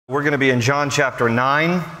We're going to be in John chapter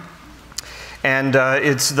 9, and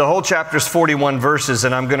the whole chapter is 41 verses,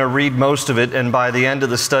 and I'm going to read most of it, and by the end of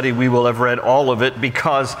the study we will have read all of it,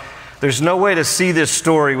 because there's no way to see this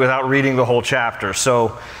story without reading the whole chapter.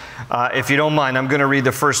 So if you don't mind, I'm going to read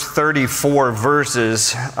the first 34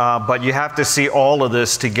 verses, but you have to see all of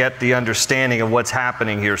this to get the understanding of what's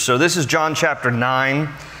happening here. So this is John chapter 9,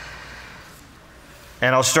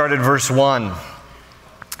 and I'll start at verse 1.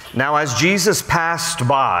 Now, as Jesus passed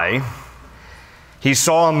by, he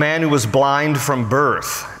saw a man who was blind from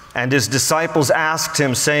birth, and his disciples asked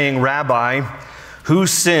him, saying, Rabbi, who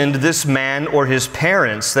sinned, this man or his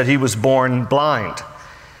parents, that he was born blind?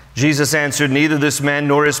 Jesus answered, neither this man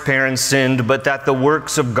nor his parents sinned, but that the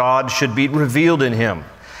works of God should be revealed in him.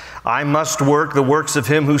 I must work the works of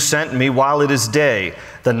him who sent me while it is day.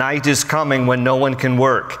 The night is coming when no one can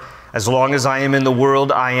work. As long as I am in the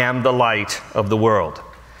world, I am the light of the world.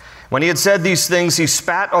 When he had said these things, he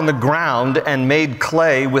spat on the ground and made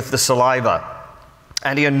clay with the saliva.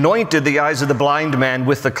 And he anointed the eyes of the blind man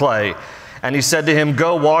with the clay. And he said to him,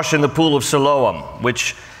 go wash in the pool of Siloam,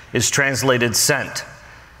 which is translated sent.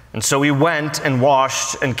 And so he went and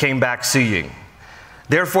washed and came back seeing.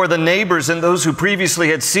 Therefore the neighbors and those who previously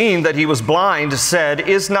had seen that he was blind said,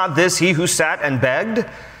 is not this he who sat and begged?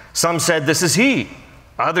 Some said, this is he.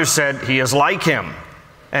 Others said, he is like him.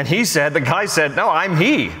 And the guy said, no, I'm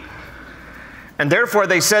he. And therefore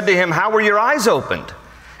they said to him, how were your eyes opened?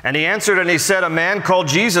 And he answered and he said, a man called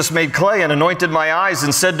Jesus made clay and anointed my eyes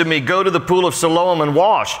and said to me, go to the pool of Siloam and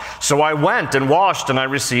wash. So I went and washed and I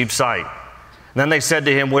received sight. And then they said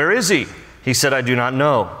to him, where is he? He said, I do not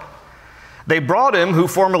know. They brought him, who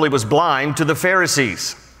formerly was blind, to the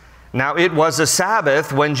Pharisees. Now it was a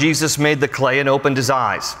Sabbath when Jesus made the clay and opened his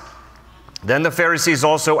eyes. Then the Pharisees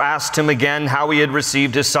also asked him again how he had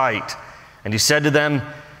received his sight. And he said to them,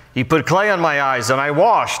 he put clay on my eyes, and I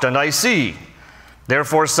washed, and I see.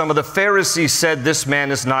 Therefore some of the Pharisees said, this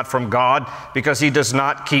man is not from God, because he does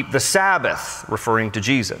not keep the Sabbath, referring to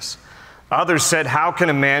Jesus. Others said, how can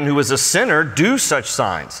a man who is a sinner do such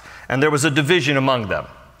signs? And there was a division among them.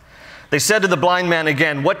 They said to the blind man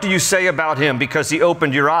again, what do you say about him, because he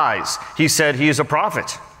opened your eyes? He said, he is a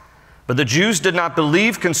prophet. But the Jews did not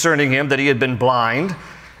believe concerning him that he had been blind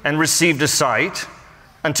and received his sight,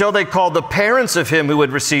 until they called the parents of him who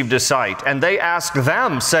had received his sight. And they asked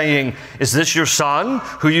them, saying, is this your son,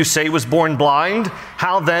 who you say was born blind?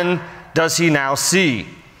 How then does he now see?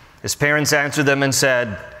 His parents answered them and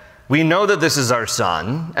said, we know that this is our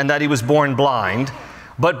son, and that he was born blind.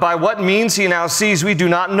 But by what means he now sees we do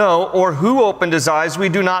not know, or who opened his eyes we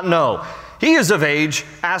do not know. He is of age,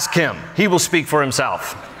 ask him. He will speak for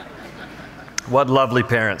himself. What lovely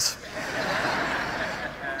parents.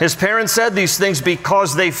 His parents said these things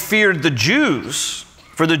because they feared the Jews,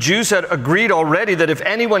 for the Jews had agreed already that if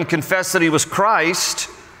anyone confessed that he was Christ,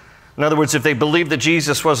 in other words, if they believed that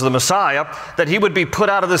Jesus was the Messiah, that he would be put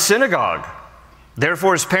out of the synagogue.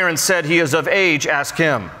 Therefore his parents said, he is of age, ask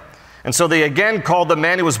him. And so they again called the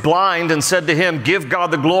man who was blind and said to him, give God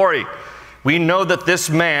the glory. We know that this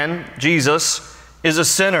man, Jesus, is a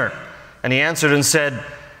sinner. And he answered and said,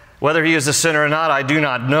 whether he is a sinner or not, I do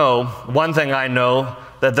not know. One thing I know,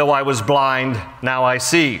 that though I was blind, now I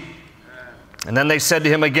see. And then they said to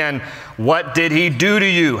him again, what did he do to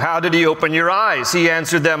you? How did he open your eyes? He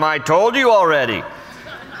answered them, I told you already,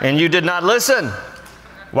 and you did not listen.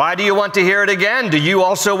 Why do you want to hear it again? Do you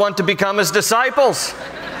also want to become his disciples?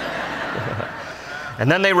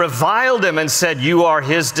 And then they reviled him and said, you are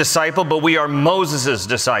his disciple, but we are Moses'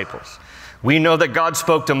 disciples. We know that God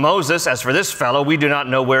spoke to Moses. As for this fellow, we do not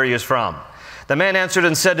know where he is from. The man answered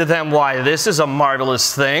and said to them, why, this is a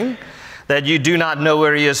marvelous thing, that you do not know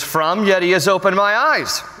where he is from, yet he has opened my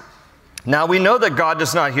eyes. Now we know that God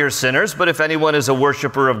does not hear sinners, but if anyone is a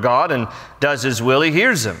worshiper of God and does his will, he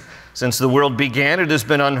hears him. Since the world began, it has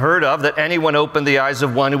been unheard of that anyone opened the eyes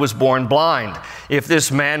of one who was born blind. If this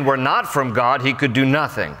man were not from God, he could do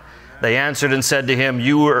nothing. They answered and said to him,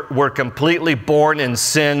 you were completely born in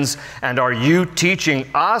sins, and are you teaching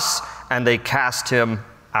us? And they cast him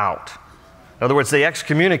out. In other words, they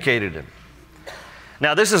excommunicated him.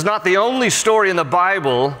 Now, this is not the only story in the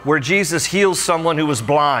Bible where Jesus heals someone who was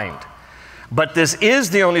blind. But this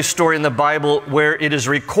is the only story in the Bible where it is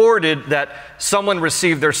recorded that someone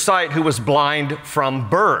received their sight who was blind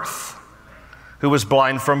from birth. Who was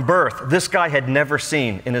blind from birth. This guy had never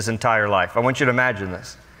seen in his entire life. I want you to imagine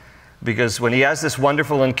this. Because when he has this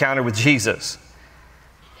wonderful encounter with Jesus,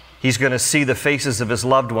 he's going to see the faces of his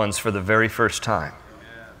loved ones for the very first time.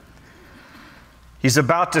 He's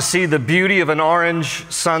about to see the beauty of an orange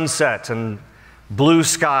sunset and blue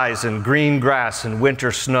skies and green grass and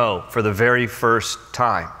winter snow for the very first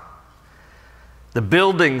time. the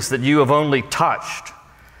buildings that you have only touched,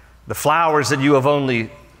 the flowers that you have only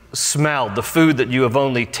smelled, the food that you have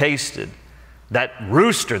only tasted, that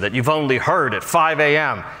rooster that you've only heard at 5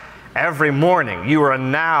 a.m. every morning, you are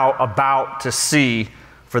now about to see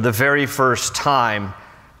for the very first time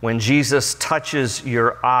when Jesus touches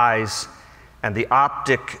your eyes and the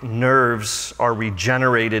optic nerves are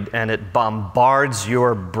regenerated and it bombards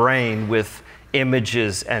your brain with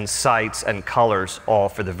images and sights and colors all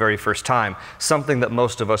for the very first time, something that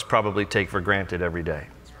most of us probably take for granted every day.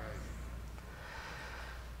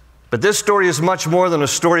 But this story is much more than a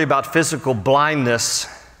story about physical blindness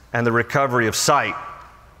and the recovery of sight.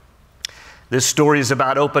 This story is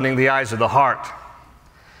about opening the eyes of the heart,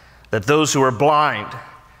 that those who are blind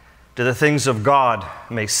to the things of God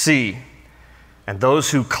may see, and those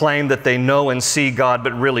who claim that they know and see God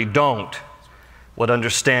but really don't would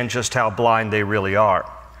understand just how blind they really are.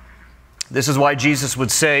 This is why Jesus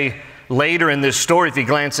would say later in this story, if you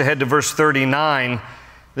glance ahead to verse 39,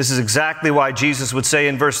 this is exactly why Jesus would say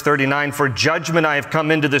in verse 39, "For judgment I have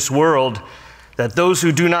come into this world, that those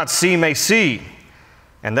who do not see may see,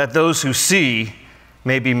 and that those who see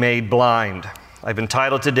may be made blind." I've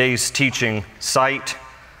entitled today's teaching, Sight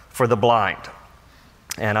for the Blind.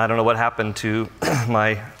 And I don't know what happened to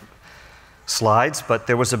my slides, but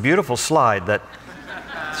there was a beautiful slide that,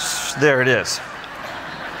 there it is.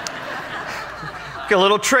 A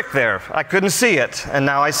little trick there. I couldn't see it, and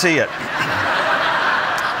now I see it.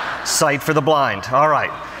 Sight for the blind. All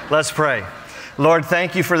right, let's pray. Lord,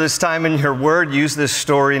 thank you for this time in your word. Use this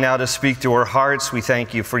story now to speak to our hearts. We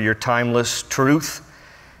thank you for your timeless truth.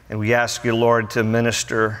 And we ask you, Lord, to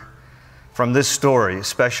minister from this story,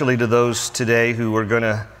 especially to those today who are going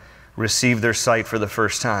to receive their sight for the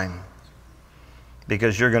first time.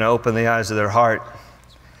 Because you're going to open the eyes of their heart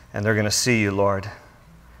and they're going to see you, Lord.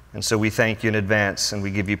 And so we thank you in advance and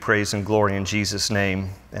we give you praise and glory in Jesus'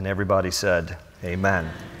 name. And everybody said, amen.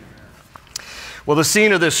 Well, the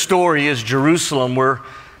scene of this story is Jerusalem. We're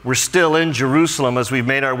still in Jerusalem as we've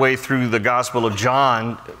made our way through the Gospel of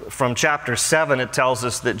John. From chapter 7, it tells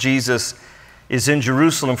us that Jesus is in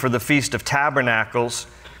Jerusalem for the Feast of Tabernacles.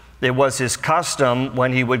 It was his custom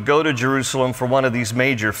when he would go to Jerusalem for one of these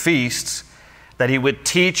major feasts that he would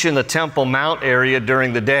teach in the Temple Mount area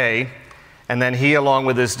during the day, and then he, along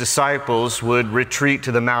with his disciples, would retreat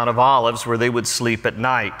to the Mount of Olives where they would sleep at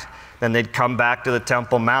night. Then they'd come back to the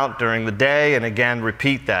Temple Mount during the day and again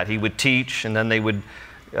repeat that. He would teach and then they would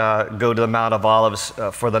go to the Mount of Olives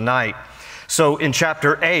for the night. So in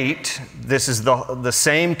chapter 8, this is the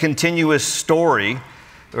same continuous story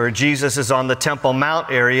where Jesus is on the Temple Mount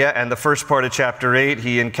area, and the first part of chapter 8,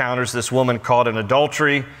 he encounters this woman caught in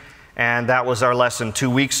adultery, and that was our lesson 2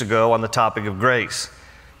 weeks ago on the topic of grace.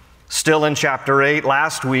 Still in chapter 8,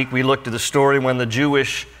 last week we looked at the story when the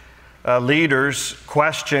Jewish leaders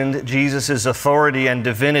questioned Jesus' authority and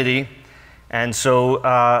divinity, and so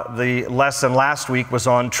the lesson last week was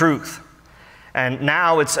on truth. And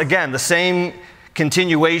now it's, again, the same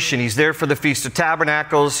continuation. He's there for the Feast of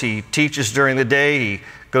Tabernacles. He teaches during the day. He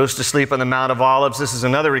goes to sleep on the Mount of Olives. This is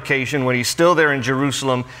another occasion when he's still there in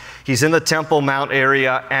Jerusalem. He's in the Temple Mount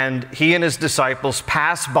area, and he and his disciples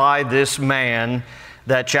pass by this man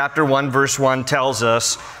that chapter 1, verse 1 tells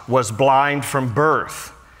us was blind from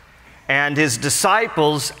birth. And his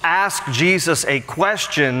disciples ask Jesus a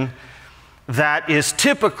question that is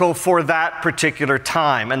typical for that particular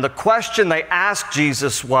time. And the question they asked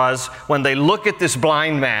Jesus was, when they look at this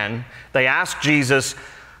blind man, they ask Jesus,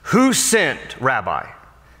 who sinned, Rabbi,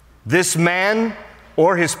 this man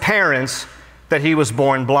or his parents, that he was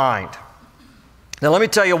born blind? Now let me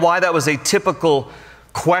tell you why that was a typical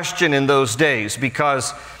question in those days,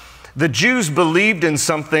 because the Jews believed in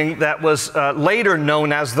something that was later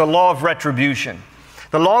known as the law of retribution.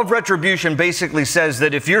 The law of retribution basically says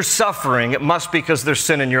that if you're suffering, it must be because there's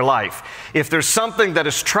sin in your life. If there's something that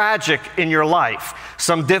is tragic in your life,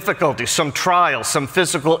 some difficulty, some trial, some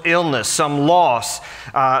physical illness, some loss,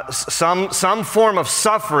 some form of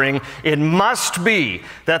suffering, it must be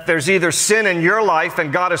that there's either sin in your life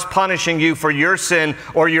and God is punishing you for your sin,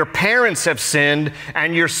 or your parents have sinned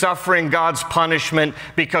and you're suffering God's punishment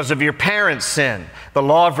because of your parents' sin. The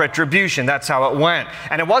law of retribution, that's how it went.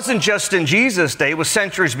 And it wasn't just in Jesus' day, it was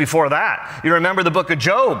centuries before that. You remember the book of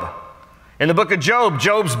Job. In the book of Job,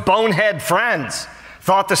 Job's bonehead friends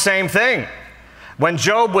thought the same thing. When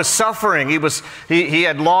Job was suffering, he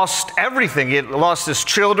had lost everything. He had lost his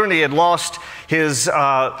children, he had lost his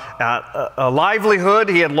livelihood,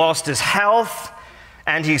 he had lost his health.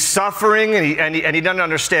 And he's suffering, and he doesn't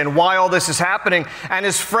understand why all this is happening. And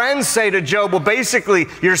his friends say to Job, well, basically,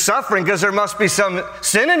 you're suffering because there must be some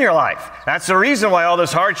sin in your life. That's the reason why all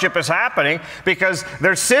this hardship is happening, because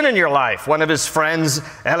there's sin in your life. One of his friends,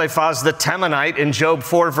 Eliphaz the Temanite, in Job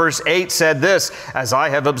 4, verse 8, said this, as I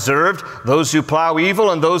have observed, those who plow evil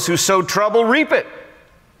and those who sow trouble reap it.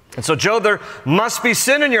 And so, Job, there must be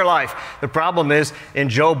sin in your life. The problem is, in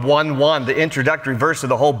Job 1:1, the introductory verse of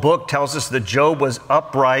the whole book tells us that Job was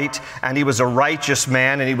upright, and he was a righteous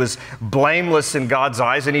man, and he was blameless in God's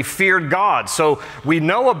eyes, and he feared God. So we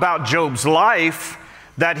know about Job's life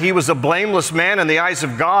that he was a blameless man in the eyes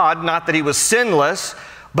of God, not that he was sinless.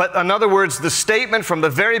 But in other words, the statement from the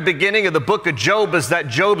very beginning of the book of Job is that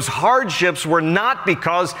Job's hardships were not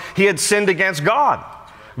because he had sinned against God.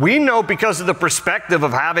 We know, because of the perspective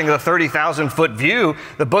of having the 30,000-foot view,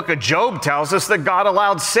 the book of Job tells us that God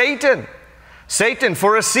allowed Satan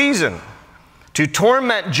for a season to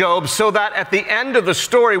torment Job, so that at the end of the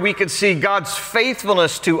story we could see God's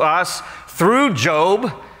faithfulness to us through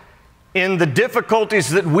Job in the difficulties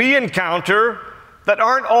that we encounter that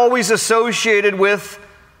aren't always associated with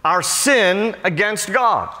our sin against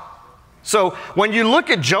God. So when you look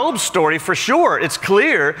at Job's story, for sure, it's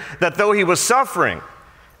clear that though he was suffering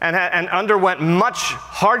and underwent much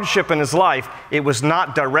hardship in his life, it was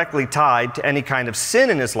not directly tied to any kind of sin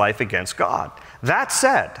in his life against God. That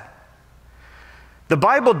said, the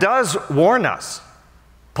Bible does warn us.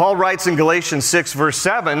 Paul writes in Galatians 6, verse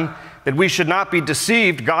 7, that we should not be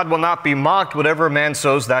deceived. God will not be mocked. Whatever a man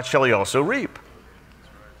sows, that shall he also reap.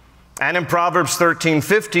 And in Proverbs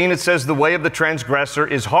 13:15, it says, the way of the transgressor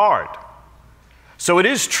is hard. So it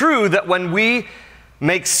is true that when we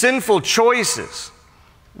make sinful choices,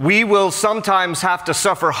 we will sometimes have to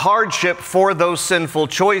suffer hardship for those sinful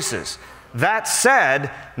choices. That said,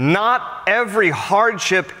 not every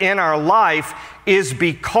hardship in our life is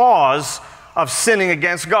because of sinning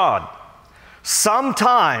against God.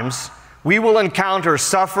 Sometimes we will encounter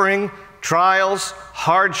suffering, trials,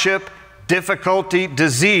 hardship, difficulty,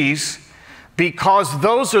 disease, because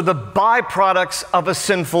those are the byproducts of a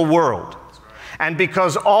sinful world. And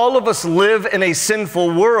because all of us live in a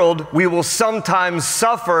sinful world, we will sometimes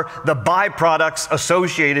suffer the byproducts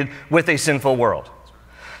associated with a sinful world.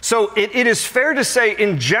 So it is fair to say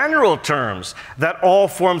in general terms that all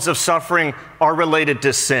forms of suffering are related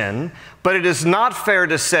to sin, but it is not fair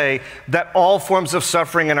to say that all forms of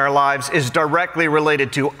suffering in our lives is directly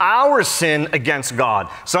related to our sin against God.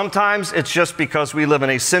 Sometimes it's just because we live in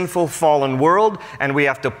a sinful, fallen world, and we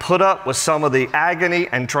have to put up with some of the agony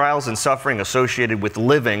and trials and suffering associated with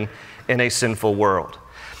living in a sinful world.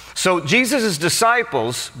 So Jesus'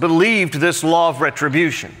 disciples believed this law of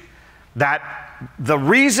retribution, that the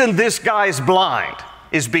reason this guy's blind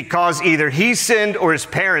is because either he sinned or his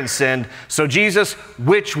parents sinned. So Jesus,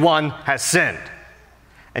 which one has sinned?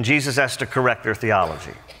 And Jesus has to correct their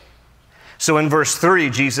theology. So in verse 3,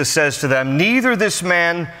 Jesus says to them, neither this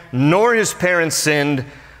man nor his parents sinned,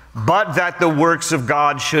 but that the works of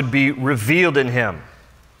God should be revealed in him.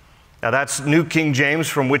 Now that's New King James,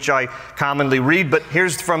 from which I commonly read, but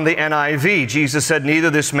here's from the NIV. Jesus said, neither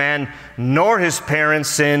this man nor his parents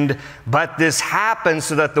sinned, but this happened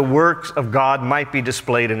so that the works of God might be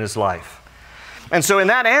displayed in his life. And so in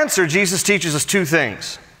that answer, Jesus teaches us two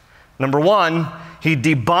things. Number one, he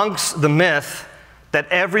debunks the myth that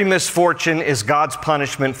every misfortune is God's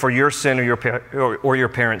punishment for your sin or your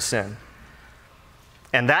parents' sin.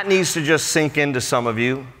 And that needs to just sink into some of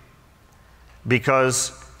you,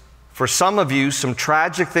 because for some of you, some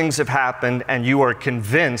tragic things have happened and you are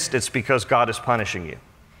convinced it's because God is punishing you.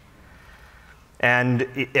 And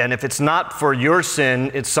if it's not for your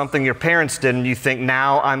sin, it's something your parents did, and you think,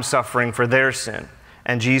 now I'm suffering for their sin.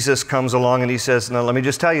 And Jesus comes along and he says, no, let me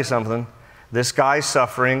just tell you something. This guy's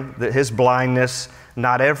suffering, his blindness,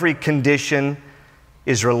 not every condition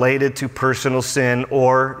is related to personal sin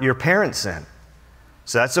or your parents' sin.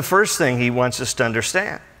 So that's the first thing he wants us to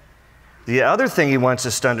understand. The other thing he wants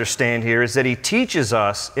us to understand here is that he teaches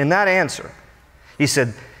us in that answer. He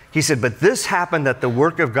said, but this happened that the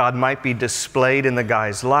work of God might be displayed in the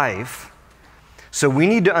guy's life. So we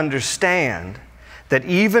need to understand that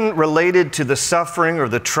even related to the suffering or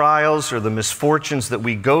the trials or the misfortunes that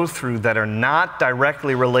we go through that are not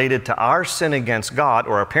directly related to our sin against God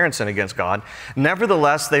or our parents' sin against God,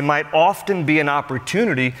 nevertheless, they might often be an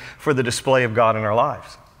opportunity for the display of God in our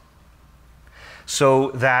lives.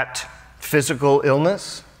 So that physical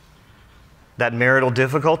illness, that marital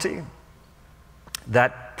difficulty,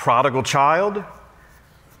 that prodigal child,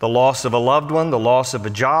 the loss of a loved one, the loss of a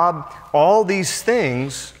job, all these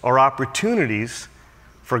things are opportunities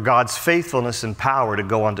for God's faithfulness and power to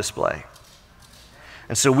go on display.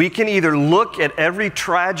 And so we can either look at every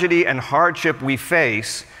tragedy and hardship we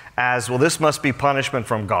face as, well, this must be punishment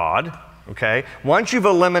from God, okay? Once you've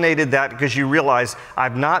eliminated that because you realize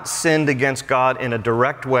I've not sinned against God in a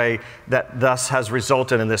direct way that thus has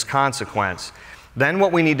resulted in this consequence, then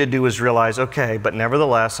what we need to do is realize, okay, but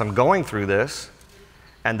nevertheless, I'm going through this,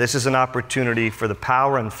 and this is an opportunity for the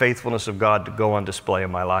power and faithfulness of God to go on display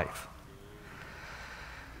in my life.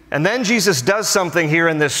 And then Jesus does something here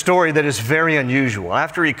in this story that is very unusual.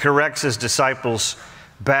 After he corrects his disciples'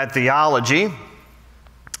 bad theology,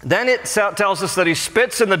 then it tells us that he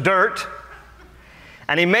spits in the dirt,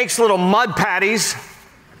 and he makes little mud patties,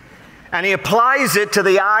 and he applies it to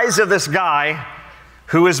the eyes of this guy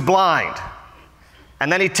who is blind.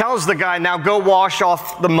 And then he tells the guy, now go wash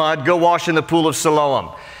off the mud, go wash in the pool of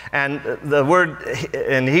Siloam. And the word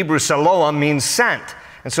in Hebrew, Siloam, means sent.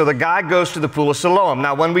 And so the guy goes to the pool of Siloam.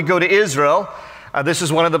 Now, when we go to Israel, this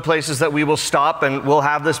is one of the places that we will stop, and we'll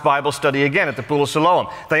have this Bible study again at the pool of Siloam.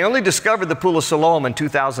 They only discovered the pool of Siloam in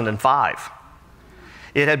 2005.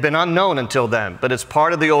 It had been unknown until then, but it's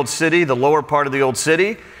part of the old city, the lower part of the old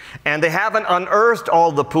city. And they haven't unearthed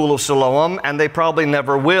all the pool of Siloam, and they probably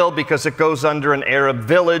never will because it goes under an Arab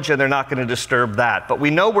village, and they're not going to disturb that. But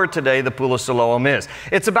we know where today the pool of Siloam is.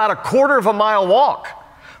 It's about a quarter of a mile walk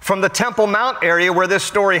from the Temple Mount area where this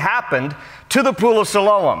story happened to the pool of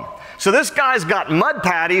Siloam. So this guy's got mud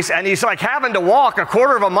patties, and he's like having to walk a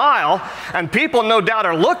quarter of a mile, and people no doubt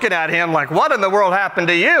are looking at him like, what in the world happened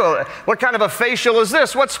to you? What kind of a facial is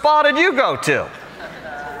this? What spa did you go to?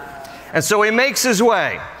 And so he makes his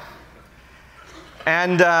way.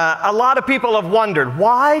 And a lot of people have wondered,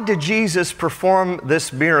 why did Jesus perform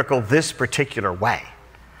this miracle this particular way?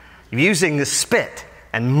 Using the spit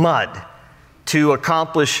and mud to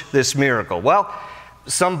accomplish this miracle. Well,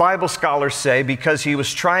 some Bible scholars say because he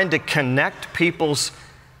was trying to connect people's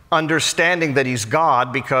understanding that he's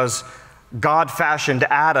God, because God fashioned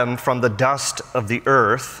Adam from the dust of the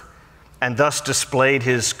earth and thus displayed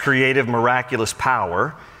his creative, miraculous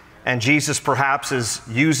power. And Jesus perhaps is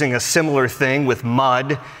using a similar thing with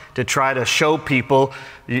mud to try to show people,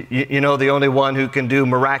 you know, the only one who can do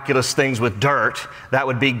miraculous things with dirt, that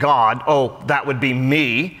would be God. Oh, that would be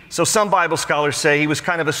me. So some Bible scholars say he was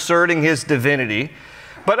kind of asserting his divinity.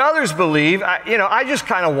 But others believe, I just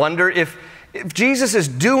kind of wonder if Jesus is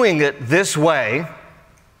doing it this way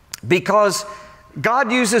because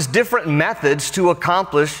God uses different methods to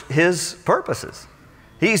accomplish his purposes.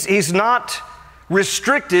 He's not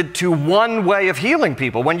restricted to one way of healing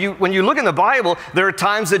people. When you look in the Bible, there are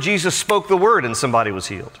times that Jesus spoke the word and somebody was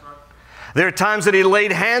healed. There are times that he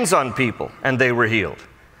laid hands on people and they were healed.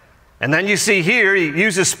 And then you see here, he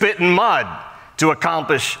uses spit and mud to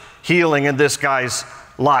accomplish healing in this guy's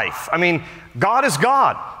life. I mean, God is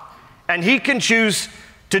God, and he can choose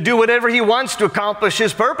to do whatever he wants to accomplish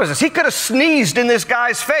his purposes. He could have sneezed in this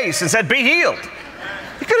guy's face and said, be healed.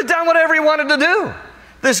 He could have done whatever he wanted to do.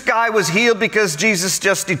 This guy was healed because Jesus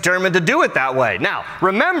just determined to do it that way. Now,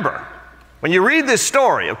 remember, when you read this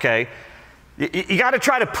story, okay, you got to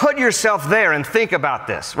try to put yourself there and think about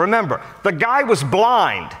this. Remember, the guy was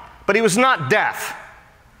blind, but he was not deaf.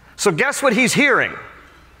 So guess what he's hearing?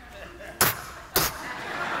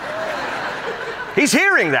 He's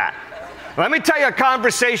hearing that. Let me tell you a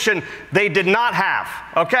conversation they did not have,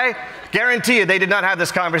 okay? Guarantee you they did not have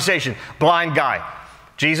this conversation. Blind guy.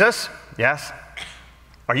 Jesus? Yes?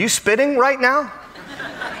 Are you spitting right now?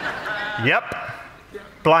 Yep.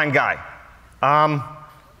 Blind guy.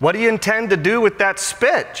 What do you intend to do with that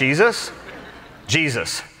spit, Jesus?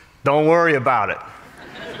 Jesus, don't worry about it.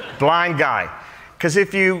 Blind guy. Because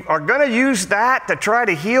if you are going to use that to try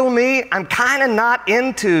to heal me, I'm kind of not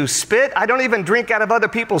into spit. I don't even drink out of other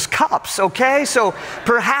people's cups, okay? So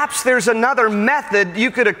perhaps there's another method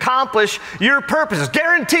you could accomplish your purposes.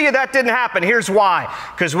 Guarantee you that didn't happen. Here's why.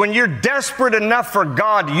 Because when you're desperate enough for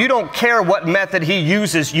God, you don't care what method he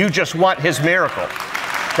uses. You just want his miracle.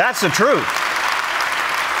 That's the truth.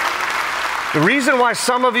 The reason why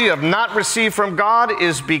some of you have not received from God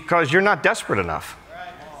is because you're not desperate enough.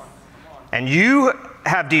 And you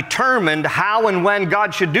have determined how and when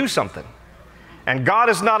God should do something. And God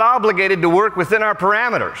is not obligated to work within our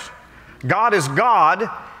parameters. God is God,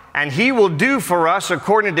 and he will do for us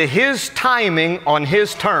according to his timing on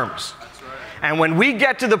his terms. And when we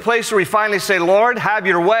get to the place where we finally say, Lord, have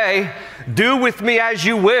your way, do with me as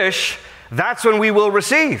you wish, that's when we will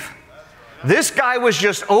receive. This guy was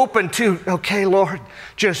just open to, okay, Lord,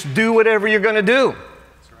 just do whatever you're going to do.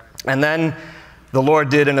 And then the Lord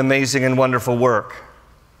did an amazing and wonderful work.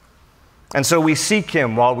 And so we seek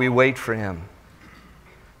him while we wait for him.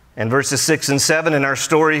 In verses 6 and 7 in our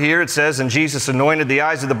story here, it says, and Jesus anointed the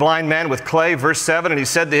eyes of the blind man with clay, verse 7, and he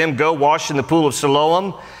said to him, go wash in the pool of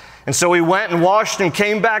Siloam. And so he went and washed and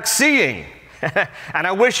came back seeing. And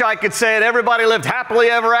I wish I could say it, everybody lived happily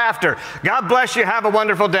ever after. God bless you, have a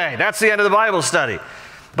wonderful day. That's the end of the Bible study.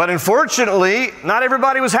 But unfortunately, not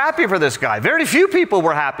everybody was happy for this guy. Very few people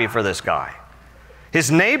were happy for this guy.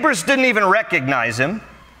 His neighbors didn't even recognize him.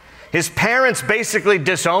 His parents basically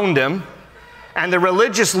disowned him. And the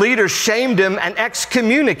religious leaders shamed him and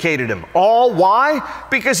excommunicated him. All why?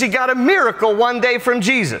 Because he got a miracle one day from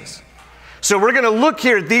Jesus. So we're going to look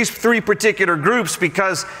here at these three particular groups,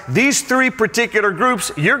 because these three particular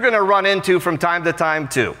groups you're going to run into from time to time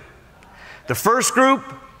too. The first group,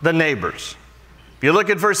 the neighbors. If you look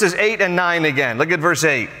at verses 8 and 9 again, look at verse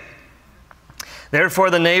 8. Therefore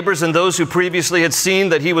the neighbors and those who previously had seen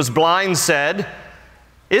that he was blind said,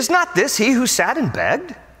 is not this he who sat and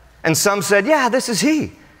begged? And some said, yeah, this is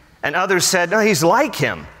he. And others said, no, he's like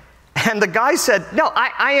him. And the guy said, no,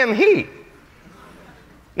 I am he.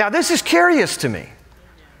 Now this is curious to me.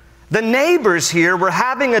 The neighbors here were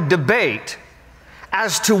having a debate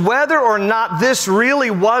as to whether or not this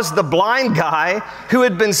really was the blind guy who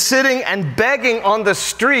had been sitting and begging on the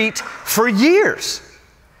street for years.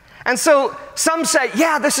 And so some say,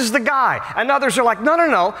 yeah, this is the guy. And others are like,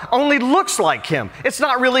 no, only looks like him. It's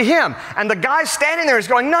not really him. And the guy standing there is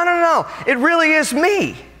going, no, it really is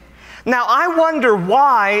me. Now, I wonder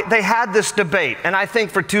why they had this debate. And I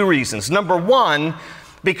think for two reasons. Number one,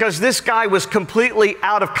 because this guy was completely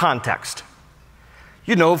out of context.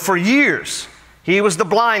 You know, for years, he was the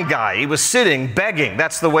blind guy. He was sitting, begging.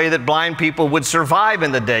 That's the way that blind people would survive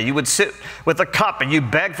in the day. You would sit with a cup and you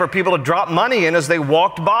beg for people to drop money in as they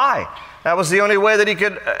walked by. That was the only way that he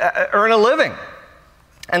could earn a living.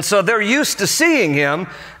 And so they're used to seeing him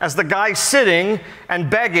as the guy sitting and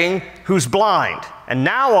begging who's blind. And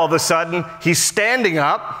now all of a sudden, he's standing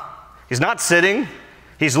up. He's not sitting.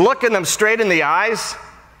 He's looking them straight in the eyes.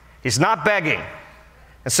 He's not begging.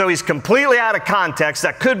 And so he's completely out of context.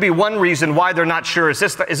 That could be one reason why they're not sure. Is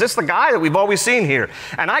this the guy that we've always seen here?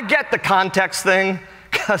 And I get the context thing,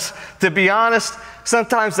 because to be honest,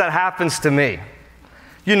 sometimes that happens to me.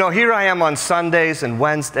 You know, here I am on Sundays and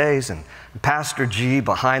Wednesdays, and Pastor G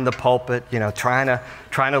behind the pulpit, you know, trying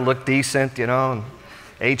to look decent, you know, and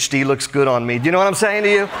HD looks good on me. Do you know what I'm saying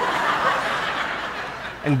to you?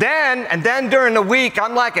 And then during the week,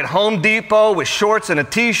 I'm like at Home Depot with shorts and a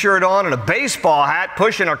t-shirt on and a baseball hat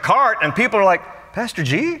pushing a cart, and people are like, Pastor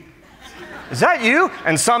G? Is that you?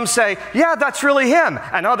 And some say, yeah, that's really him.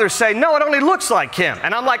 And others say, no, it only looks like him.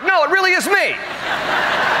 And I'm like, no, it really is me.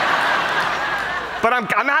 But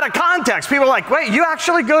I'm out of context. People are like, wait, you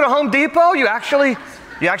actually go to Home Depot? You actually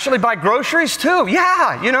buy groceries too?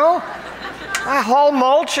 Yeah, you know. I haul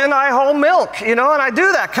mulch and I haul milk, you know, and I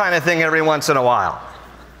do that kind of thing every once in a while.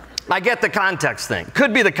 I get the context thing.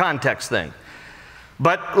 Could be the context thing.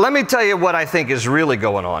 But let me tell you what I think is really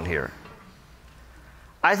going on here.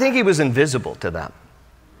 I think he was invisible to them.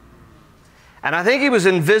 And I think he was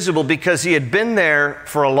invisible because he had been there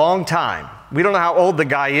for a long time. We don't know how old the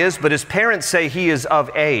guy is, but his parents say he is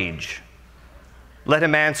of age. Let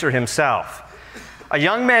him answer himself. A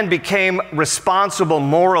young man became responsible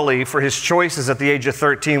morally for his choices at the age of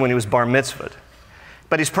 13 when he was bar mitzvahed.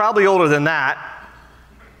 But he's probably older than that.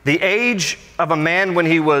 The age of a man when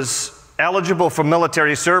he was eligible for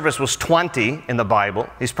military service was 20 in the Bible.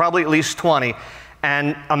 He's probably at least 20.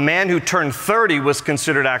 And a man who turned 30 was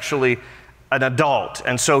considered actually an adult.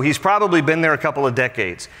 And so he's probably been there a couple of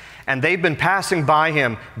decades. And they've been passing by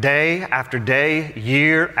him day after day,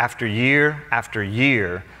 year after year after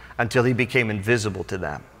year, until he became invisible to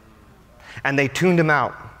them. And they tuned him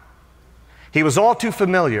out. He was all too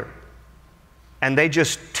familiar. And they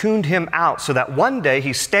just tuned him out so that one day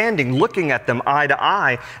he's standing looking at them eye to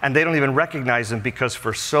eye, and they don't even recognize him because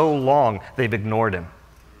for so long they've ignored him.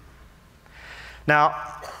 Now,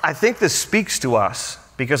 I think this speaks to us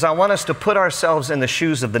because I want us to put ourselves in the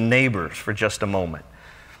shoes of the neighbors for just a moment.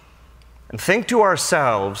 And think to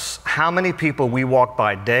ourselves how many people we walk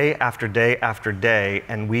by day after day after day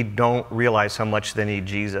and we don't realize how much they need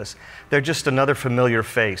Jesus. They're just another familiar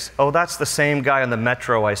face. Oh, that's the same guy on the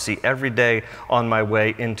metro I see every day on my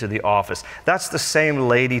way into the office. That's the same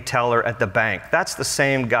lady teller at the bank. That's the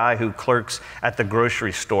same guy who clerks at the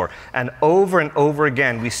grocery store. And over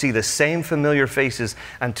again, we see the same familiar faces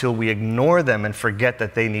until we ignore them and forget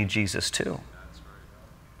that they need Jesus too.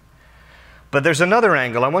 But there's another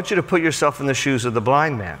angle. I want you to put yourself in the shoes of the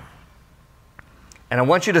blind man. And I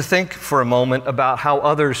want you to think for a moment about how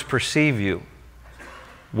others perceive you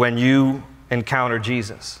when you encounter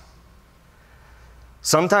Jesus.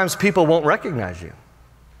 Sometimes people won't recognize you.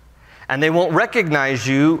 And they won't recognize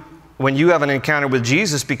you when you have an encounter with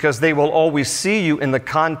Jesus because they will always see you in the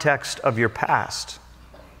context of your past.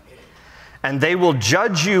 And they will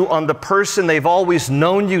judge you on the person they've always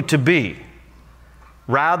known you to be,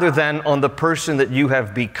 rather than on the person that you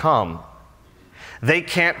have become. They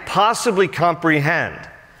can't possibly comprehend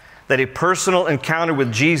that a personal encounter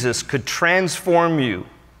with Jesus could transform you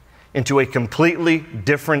into a completely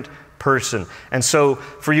different person. And so,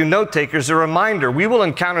 for you note takers, a reminder, we will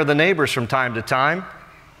encounter the neighbors from time to time.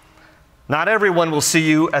 Not everyone will see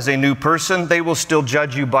you as a new person. They will still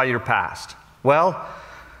judge you by your past. Well,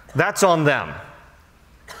 that's on them.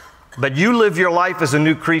 But you live your life as a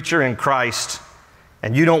new creature in Christ,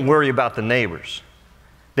 and you don't worry about the neighbors.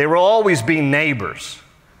 There will always be neighbors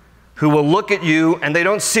who will look at you, and they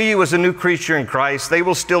don't see you as a new creature in Christ. They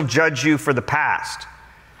will still judge you for the past.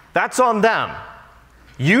 That's on them.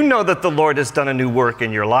 You know that the Lord has done a new work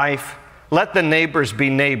in your life. Let the neighbors be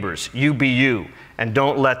neighbors. You be you, and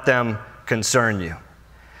don't let them concern you.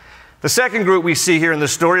 The second group we see here in the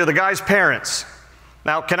story are the guy's parents.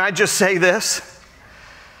 Now, can I just say this?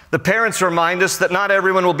 The parents remind us that not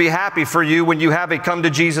everyone will be happy for you when you have a come to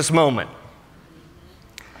Jesus moment.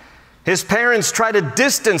 His parents try to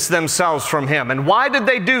distance themselves from him. And why did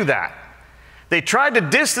they do that? They tried to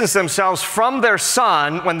distance themselves from their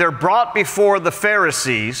son when they're brought before the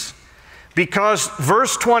Pharisees because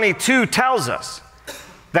verse 22 tells us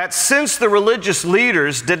that since the religious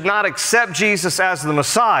leaders did not accept Jesus as the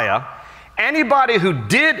Messiah, anybody who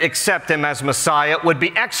did accept him as Messiah would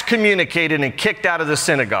be excommunicated and kicked out of the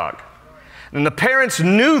synagogue. And the parents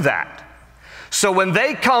knew that. So when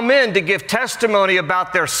they come in to give testimony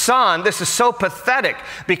about their son, this is so pathetic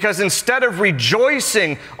because instead of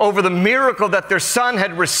rejoicing over the miracle that their son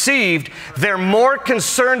had received, they're more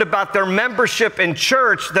concerned about their membership in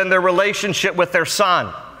church than their relationship with their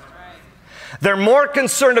son. They're more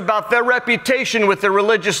concerned about their reputation with their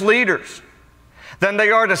religious leaders than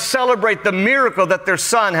they are to celebrate the miracle that their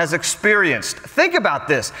son has experienced. Think about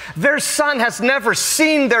this. Their son has never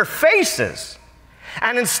seen their faces.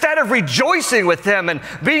 And instead of rejoicing with him and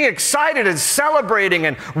being excited and celebrating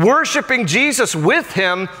and worshiping Jesus with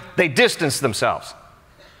him, they distance themselves.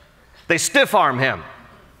 They stiff-arm him.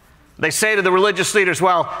 They say to the religious leaders,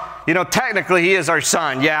 well, you know, technically he is our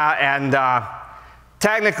son, yeah, and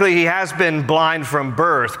technically he has been blind from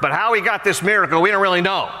birth, but how he got this miracle, we don't really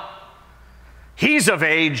know. He's of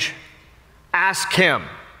age, ask him.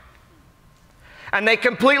 And they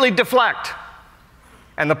completely deflect.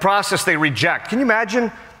 And the process they reject. Can you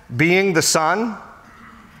imagine being the son?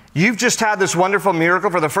 You've just had this wonderful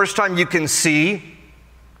miracle for the first time you can see,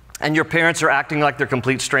 and your parents are acting like they're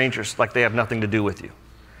complete strangers, like they have nothing to do with you.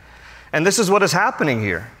 And this is what is happening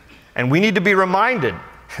here. And we need to be reminded,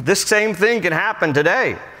 this same thing can happen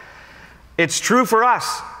today. It's true for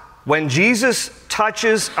us. When Jesus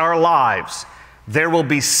touches our lives, there will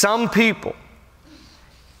be some people,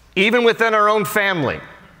 even within our own family,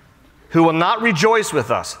 who will not rejoice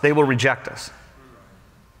with us. They will reject us.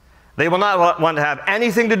 They will not want to have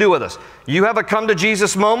anything to do with us. You have a come to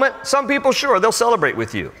Jesus moment, some people, sure, they'll celebrate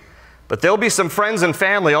with you. But there'll be some friends and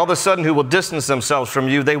family all of a sudden who will distance themselves from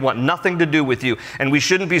you. They want nothing to do with you. And we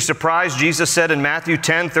shouldn't be surprised. Jesus said in Matthew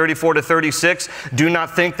 10, 34 to 36, do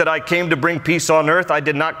not think that I came to bring peace on earth. I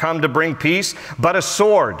did not come to bring peace, but a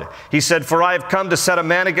sword. He said, for I have come to set a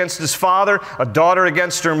man against his father, a daughter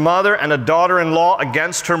against her mother, and a daughter-in-law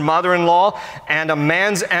against her mother-in-law. And a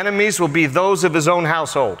man's enemies will be those of his own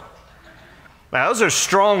household. Now, those are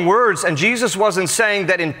strong words, and Jesus wasn't saying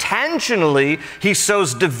that intentionally he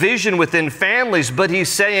sows division within families, but he's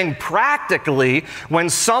saying practically, when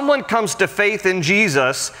someone comes to faith in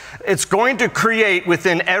Jesus, it's going to create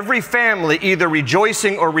within every family either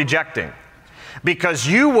rejoicing or rejecting. Because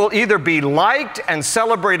you will either be liked and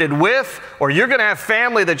celebrated with, or you're going to have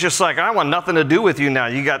family that's just like, I want nothing to do with you now.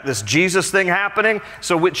 You got this Jesus thing happening,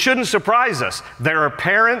 so it shouldn't surprise us. There are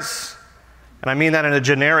parents, and I mean that in a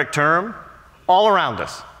generic term, all around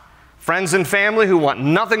us. Friends and family who want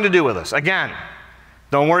nothing to do with us. Again,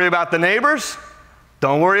 don't worry about the neighbors.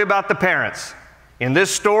 Don't worry about the parents. In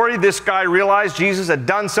this story, this guy realized Jesus had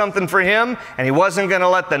done something for him, and he wasn't going to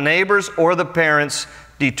let the neighbors or the parents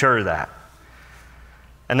deter that.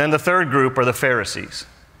 And then the third group are the Pharisees,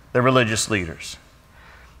 the religious leaders.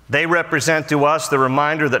 They represent to us the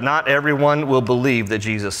reminder that not everyone will believe that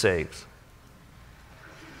Jesus saves.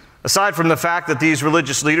 Aside from the fact that these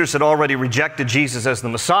religious leaders had already rejected Jesus as the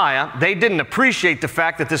Messiah, they didn't appreciate the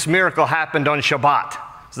fact that this miracle happened on Shabbat,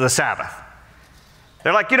 the Sabbath.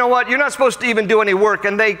 They're like, you know what, you're not supposed to even do any work,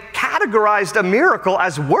 and they categorized a miracle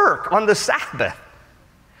as work on the Sabbath.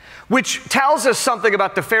 which tells us something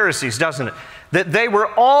about the Pharisees, doesn't it? That they were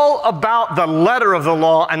all about the letter of the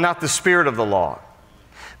law and not the spirit of the law.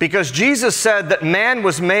 Because Jesus said that man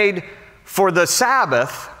was made for the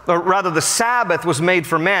Sabbath, or rather the Sabbath was made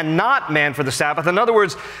for man, not man for the Sabbath. In other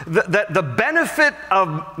words, the benefit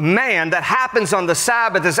of man that happens on the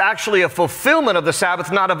Sabbath is actually a fulfillment of the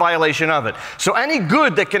Sabbath, not a violation of it. So any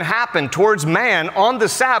good that can happen towards man on the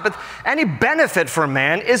Sabbath, any benefit for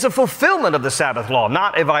man is a fulfillment of the Sabbath law,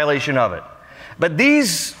 not a violation of it. But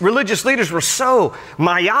these religious leaders were so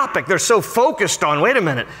myopic, they're so focused on, wait a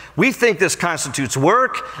minute, we think this constitutes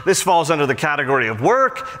work, this falls under the category of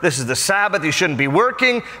work, this is the Sabbath, you shouldn't be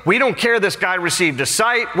working, we don't care this guy received a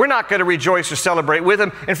sight, we're not going to rejoice or celebrate with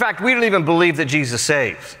him. In fact, we don't even believe that Jesus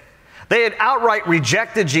saves. They had outright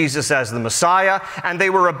rejected Jesus as the Messiah, and they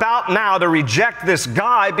were about now to reject this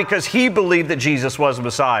guy because he believed that Jesus was the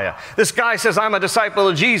Messiah. This guy says, I'm a disciple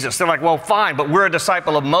of Jesus. They're like, well, fine, but we're a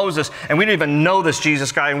disciple of Moses, and we don't even know this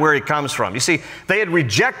Jesus guy and where he comes from. You see, they had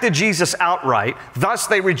rejected Jesus outright, thus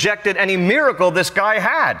they rejected any miracle this guy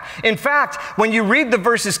had. In fact, when you read the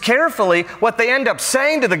verses carefully, what they end up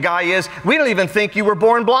saying to the guy is, we don't even think you were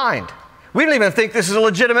born blind. We don't even think this is a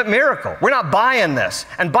legitimate miracle. We're not buying this.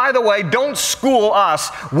 And by the way, don't school us.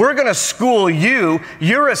 We're going to school you.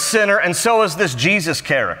 You're a sinner, and so is this Jesus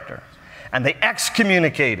character. And they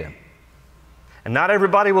excommunicate him. And not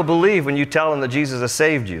everybody will believe when you tell them that Jesus has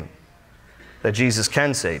saved you, that Jesus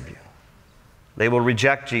can save you. They will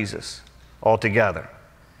reject Jesus altogether.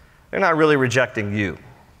 They're not really rejecting you.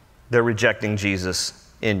 They're rejecting Jesus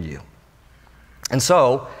in you. And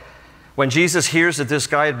so, when Jesus hears that this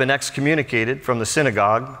guy had been excommunicated from the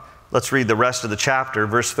synagogue, let's read the rest of the chapter,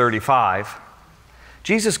 verse 35.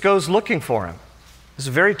 Jesus goes looking for him. This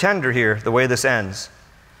is very tender here, the way this ends.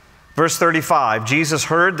 Verse 35, Jesus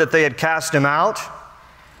heard that they had cast him out,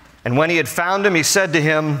 and when he had found him, he said to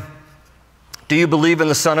him, do you believe in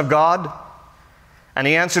the Son of God? And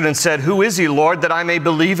he answered and said, who is he, Lord, that I may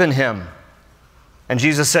believe in him? And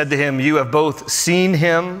Jesus said to him, you have both seen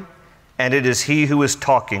him, and it is he who is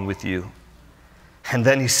talking with you. And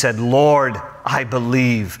then he said, Lord, I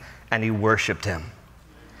believe, and he worshiped him.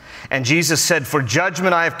 And Jesus said, for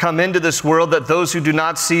judgment I have come into this world, that those who do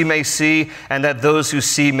not see may see, and that those who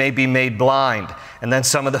see may be made blind. And then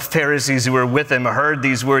some of the Pharisees who were with him heard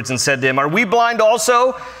these words and said to him, are we blind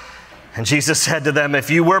also? And Jesus said to them,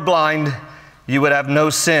 if you were blind, you would have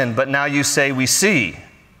no sin, but now you say we see,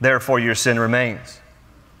 therefore your sin remains.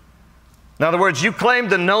 In other words, you claim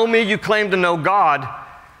to know me, you claim to know God,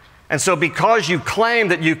 and so because you claim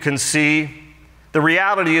that you can see, the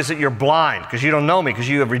reality is that you're blind because you don't know me, because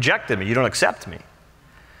you have rejected me, you don't accept me.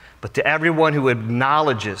 But to everyone who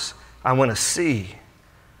acknowledges, I want to see,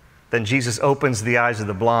 then Jesus opens the eyes of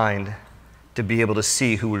the blind to be able to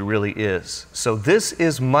see who he really is. So this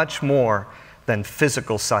is much more than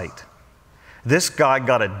physical sight. This guy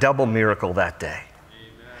got a double miracle that day.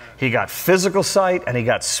 He got physical sight and he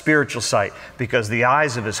got spiritual sight because the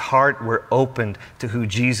eyes of his heart were opened to who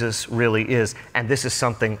Jesus really is. And this is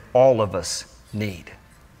something all of us need.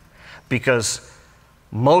 Because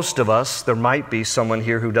most of us, there might be someone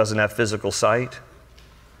here who doesn't have physical sight,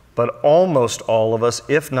 but almost all of us,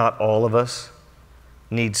 if not all of us,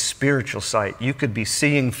 need spiritual sight. You could be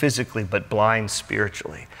seeing physically but blind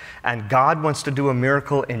spiritually. And God wants to do a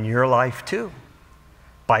miracle in your life too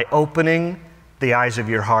by opening the eyes of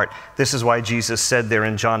your heart. This is why Jesus said there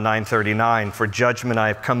in John 9:39, for judgment I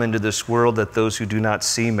have come into this world, that those who do not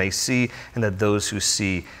see may see, and that those who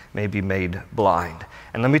see may be made blind.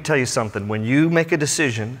 And let me tell you something, when you make a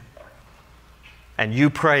decision and you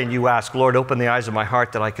pray and you ask, Lord, open the eyes of my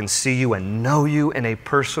heart that I can see you and know you in a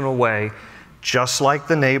personal way, just like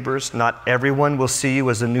the neighbors, not everyone will see you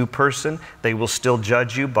as a new person. They will still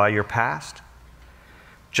judge you by your past.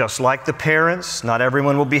 Just like the parents, not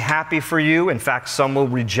everyone will be happy for you. In fact, some will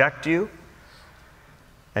reject you.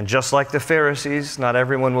 And just like the Pharisees, not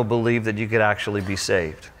everyone will believe that you could actually be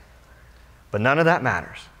saved. But none of that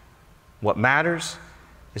matters. What matters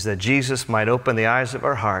is that Jesus might open the eyes of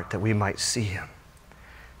our heart, that we might see him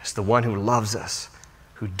as the one who loves us,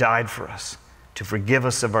 who died for us, to forgive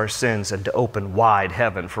us of our sins and to open wide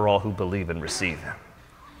heaven for all who believe and receive him.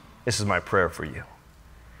 This is my prayer for you.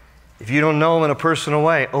 If you don't know him in a personal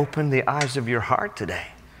way, open the eyes of your heart today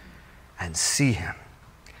and see him.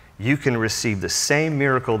 You can receive the same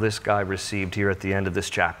miracle this guy received here at the end of this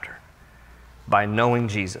chapter by knowing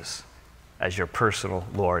Jesus as your personal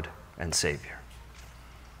Lord and Savior.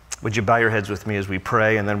 Would you bow your heads with me as we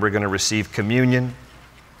pray, and then we're going to receive communion.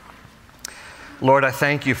 Lord, I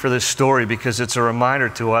thank you for this story because it's a reminder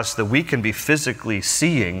to us that we can be physically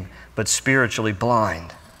seeing but spiritually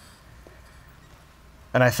blind.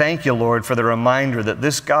 And I thank you, Lord, for the reminder that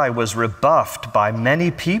this guy was rebuffed by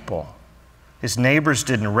many people. His neighbors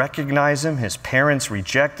didn't recognize him. His parents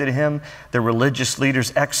rejected him. The religious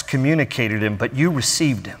leaders excommunicated him, but you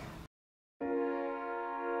received him.